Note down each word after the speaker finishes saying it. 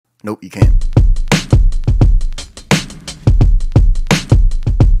Nope, you can't.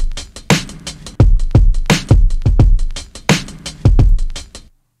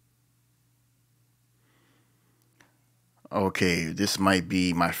 Okay, this might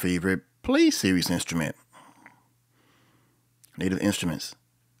be my favorite play series instrument. Native Instruments.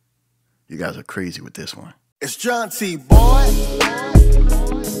 You guys are crazy with this one. It's Jaunti, boy.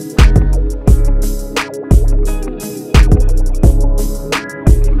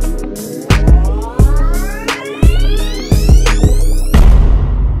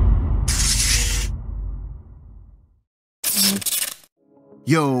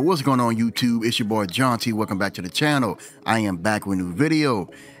 Yo, what's going on YouTube? It's your boy Jaunti. Welcome back to the channel. I am back with a new video.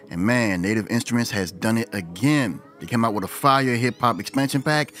 And man, Native Instruments has done it again. They came out with a fire hip-hop expansion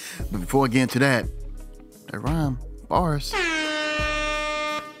pack. But before I get into that rhyme, bars.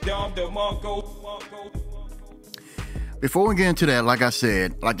 Before we get into that, like I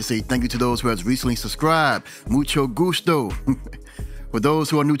said, I'd like to say thank you to those who have recently subscribed. Mucho gusto. For those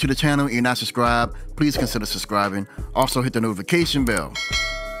who are new to the channel and you're not subscribed, please consider subscribing. Also hit the notification bell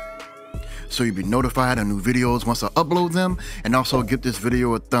so you'll be notified of new videos once I upload them. And also give this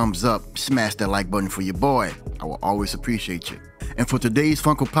video a thumbs up. Smash that like button for your boy. I will always appreciate you. And for today's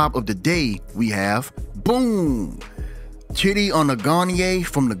Funko Pop of the day, we have, boom, Chitty on the Garnier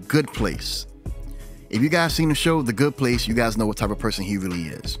from The Good Place. If you guys seen the show The Good Place, you guys know what type of person he really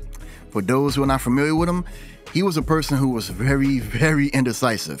is. For those who are not familiar with him, he was a person who was very, very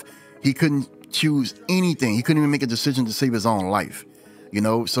indecisive. He couldn't choose anything. He couldn't even make a decision to save his own life. You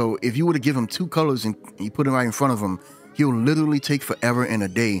know, so if you were to give him two colors and you put it right in front of him, he'll literally take forever and a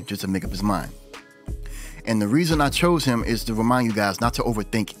day just to make up his mind. And the reason I chose him is to remind you guys not to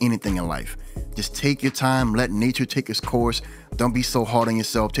overthink anything in life. Just take your time, let nature take its course. Don't be so hard on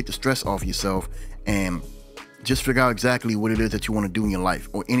yourself. Take the stress off yourself and just figure out exactly what it is that you want to do in your life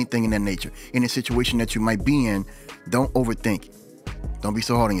or anything in that nature. In a situation that you might be in, don't overthink. Don't be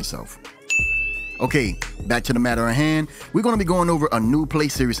so hard on yourself. Okay, back to the matter at hand. We're going to be going over a new play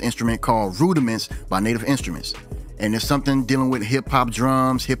series instrument called Rudiments by Native Instruments. And it's something dealing with hip-hop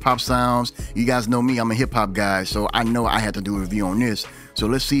drums, hip-hop sounds. You guys know me, I'm a hip-hop guy, so I know I had to do a review on this. So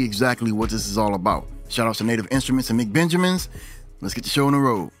let's see exactly what this is all about. Shout out to Native Instruments and Mick Benjamins. Let's get the show on the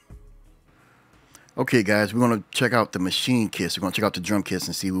road. Okay, guys, we're going to check out the Maschine Kits. We're going to check out the drum kits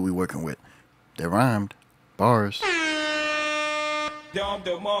and see what we're working with. They rhymed. Bars.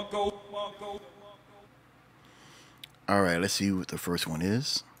 All right, let's see what the first one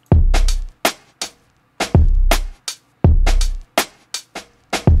is.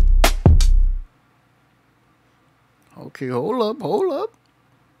 Okay, hold up, hold up.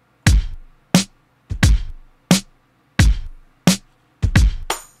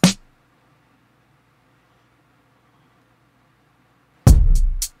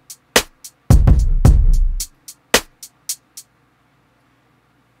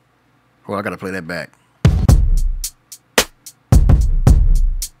 Well, I gotta play that back.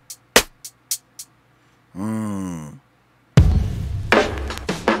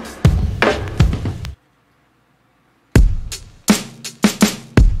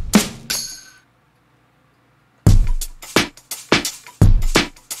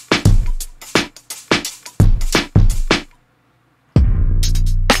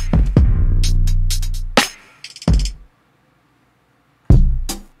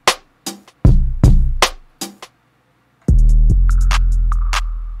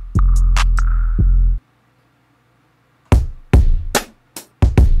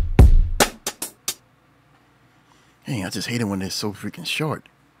 Dang, I just hate it when they're so freaking short.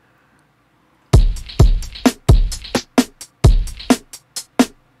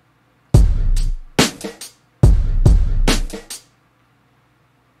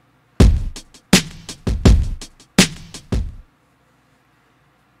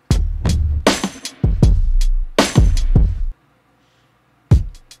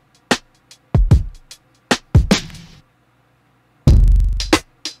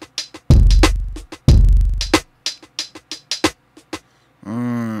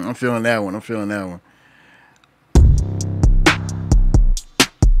 I'm feeling that one. I'm feeling that one.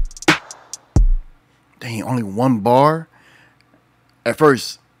 Dang, only one bar? At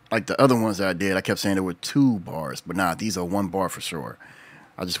first, like the other ones that I did, I kept saying there were 2 bars. But nah, these are 1 bar for sure.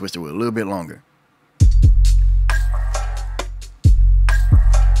 I just wish they were a little bit longer.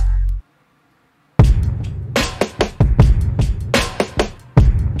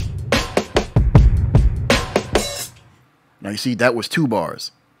 Now you see, that was 2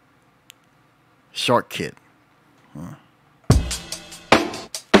 bars. Shark Kit.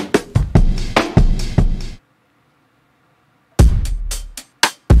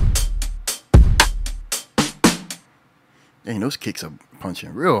 Dang, those kicks are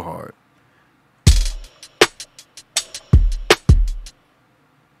punching real hard.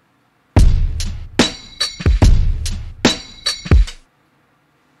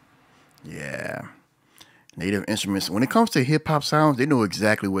 Yeah. Native Instruments. When it comes to hip hop sounds, they know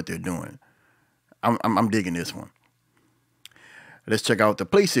exactly what they're doing. I'm digging this one. Let's check out the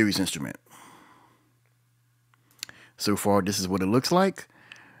Play Series instrument. So far, this is what it looks like.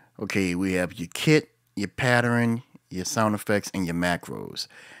 Okay, we have your kit, your pattern, your sound effects, and your macros.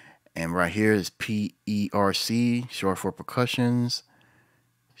 And right here is PERC, short for percussions.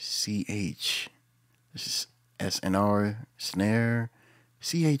 CH. This is SNR, snare.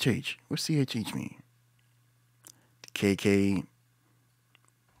 CHH. What's CHH mean? KK.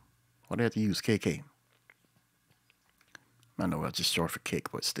 Why do I have to use KK? I know it's just short for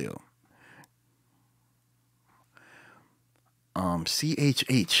kick, but still.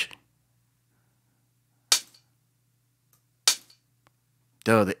 CHH.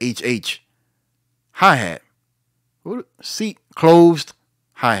 Duh, the HH. Hi-hat. C, closed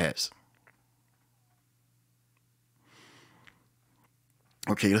hi-hats.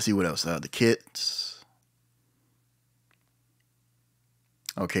 Okay, let's see what else. The kits.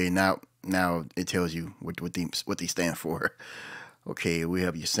 Okay, now it tells you what they stand for. Okay, we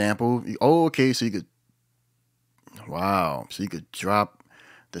have your sample. Oh, okay, so you could. Wow, so you could drop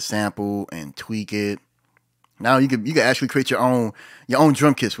the sample and tweak it. Now you could actually create your own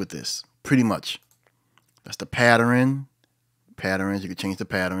drum kits with this, pretty much. That's the pattern. Patterns, you could change the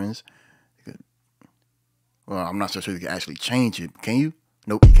patterns. You could, well, I'm not so sure you can actually change it. Can you?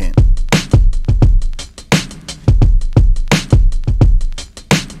 Nope, you can't.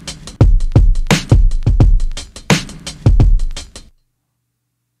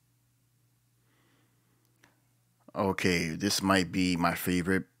 Okay, this might be my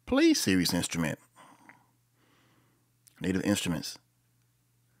favorite Play Series instrument. Native Instruments.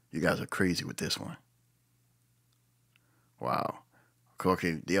 You guys are crazy with this one. Wow.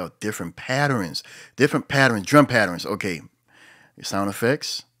 Okay, they are different patterns. Different patterns, drum patterns. Okay, your sound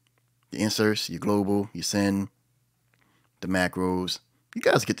effects, your inserts, your global, your send, the macros. You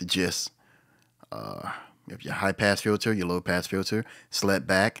guys get the gist. You have your high pass filter, your low pass filter, slap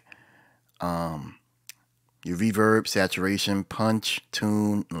back, your reverb, saturation, punch,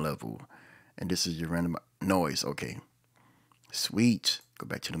 tune, and level. And this is your random noise. Okay. Sweet. Go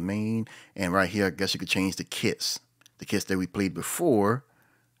back to the main. And right here, I guess you could change the kits. The kits that we played before.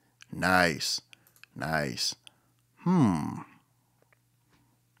 Nice. Nice.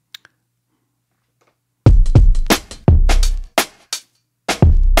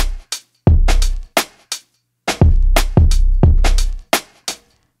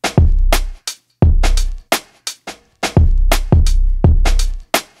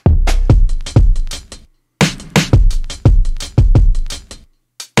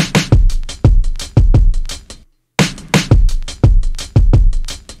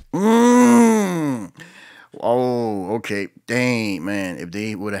 Oh, okay. Dang, man. If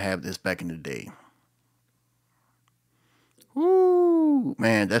they would have had this back in the day. Woo,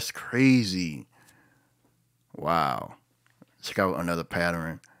 man, that's crazy. Wow. Check out another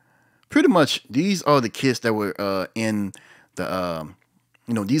pattern. Pretty much, these are the kits that were in the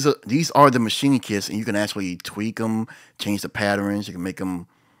these are the Maschine Kits, and you can actually tweak them, change the patterns. You can make them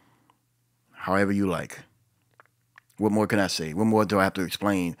however you like. What more can I say? What more do I have to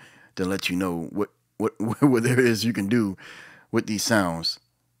explain to let you know what there is you can do with these sounds?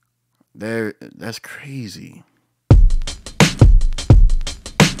 That's crazy.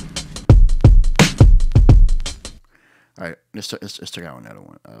 All right, let's check out another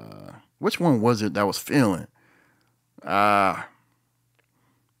one. Which one was it that was feeling? Let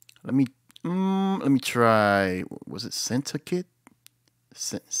me try. Was it Sentia Kit?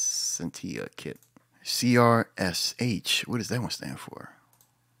 Sentia Kit. CRSH. What does that one stand for?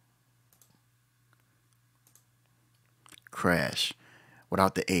 Crash.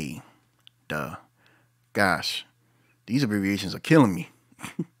 Without the A. Duh. Gosh. These abbreviations are killing me.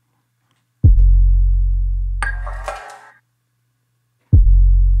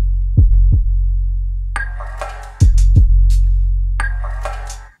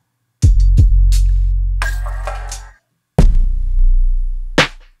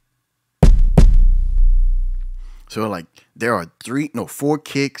 So like there are 4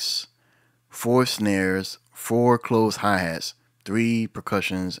 kicks, 4 snares, 4 closed hi-hats, 3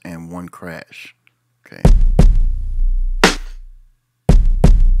 percussions, and 1 crash. Okay.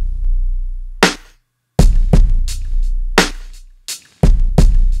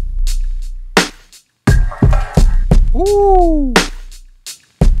 Woo!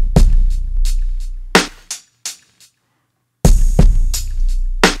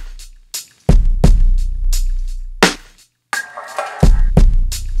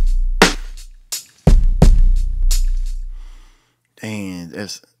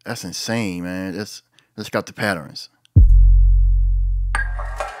 that's insane, man. Let's got the patterns.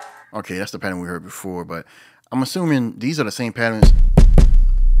 Okay, that's the pattern we heard before, but I'm assuming these are the same patterns.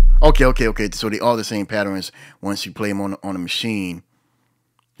 Okay. So they are the same patterns once you play them on a machine.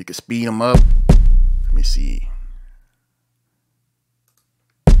 You can speed them up. Let me see.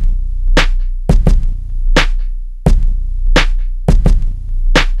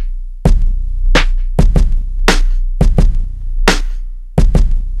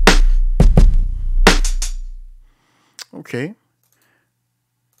 Okay.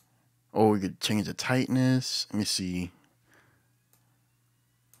 Oh, we could change the tightness. Let me see.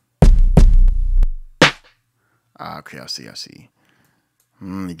 Okay, I see. You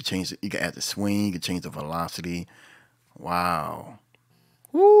can change it. You can add the swing. You can change the velocity. Wow.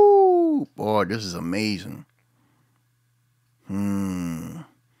 Woo! Boy, this is amazing. I'm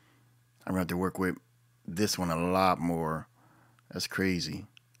gonna have to work with this one a lot more. That's crazy.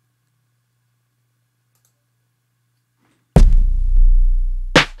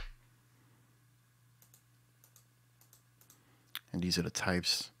 And these are the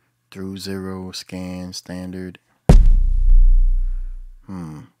types: through, zero, scan, standard.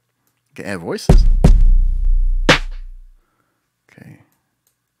 You can add voices. Okay.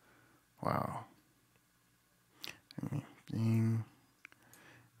 Wow.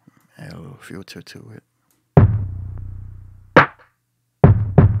 Add a little filter to it.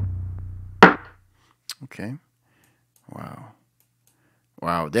 Okay.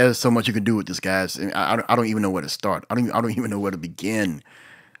 Wow, there's so much you can do with this, guys. I don't even know where to start. I don't even know where to begin.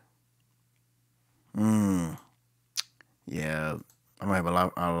 Yeah, I'm gonna have a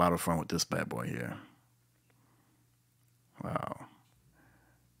lot of fun with this bad boy here. Wow,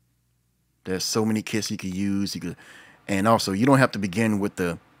 there's so many kits you could use. And also you don't have to begin with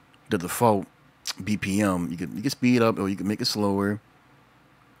the default BPM. You can speed up or you can make it slower.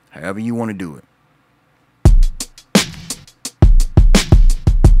 However you want to do it.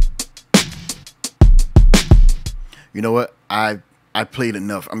 You know what? I played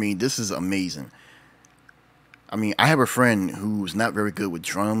enough. I mean, this is amazing. I mean, I have a friend who's not very good with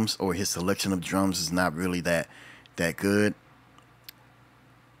drums, or his selection of drums is not really that good.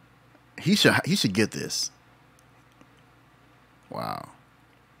 He should get this. Wow.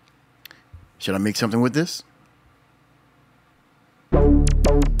 Should I make something with this?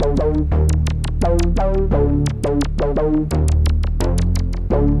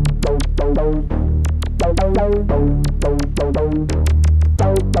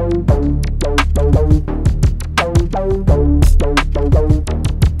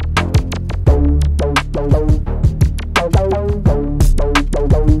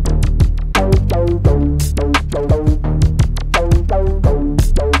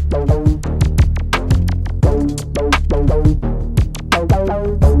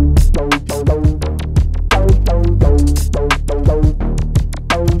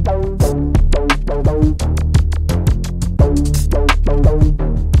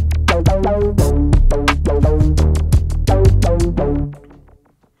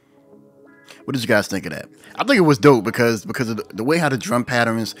 What did you guys think of that? I think it was dope because of the way how the drum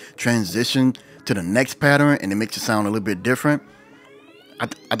patterns transition to the next pattern and it makes it sound a little bit different. I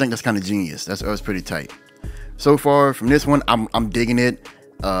think that's kind of genius. That was pretty tight. So far from this one, I'm digging it.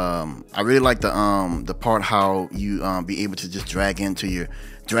 I really like the part how you be able to just drag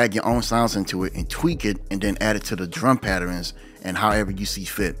your own sounds into it and tweak it and then add it to the drum patterns and however you see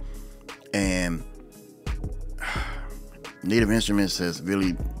fit. And Native Instruments has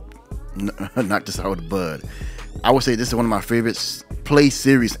really knocked this out of the bud. I would say this is one of my favorite play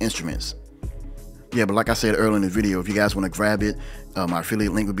series instruments. Yeah, but like I said earlier in the video, if you guys want to grab it, my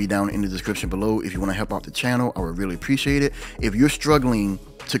affiliate link will be down in the description below. If you want to help out the channel, I would really appreciate it. If you're struggling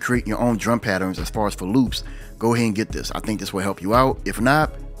to create your own drum patterns as far as for loops, go ahead and get this. I think this will help you out. If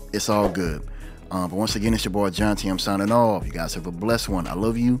not, it's all good. But once again, it's your boy Jaunti. I'm signing off. You guys have a blessed one. I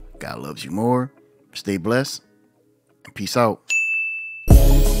love you. God loves you more. Stay blessed. And peace out.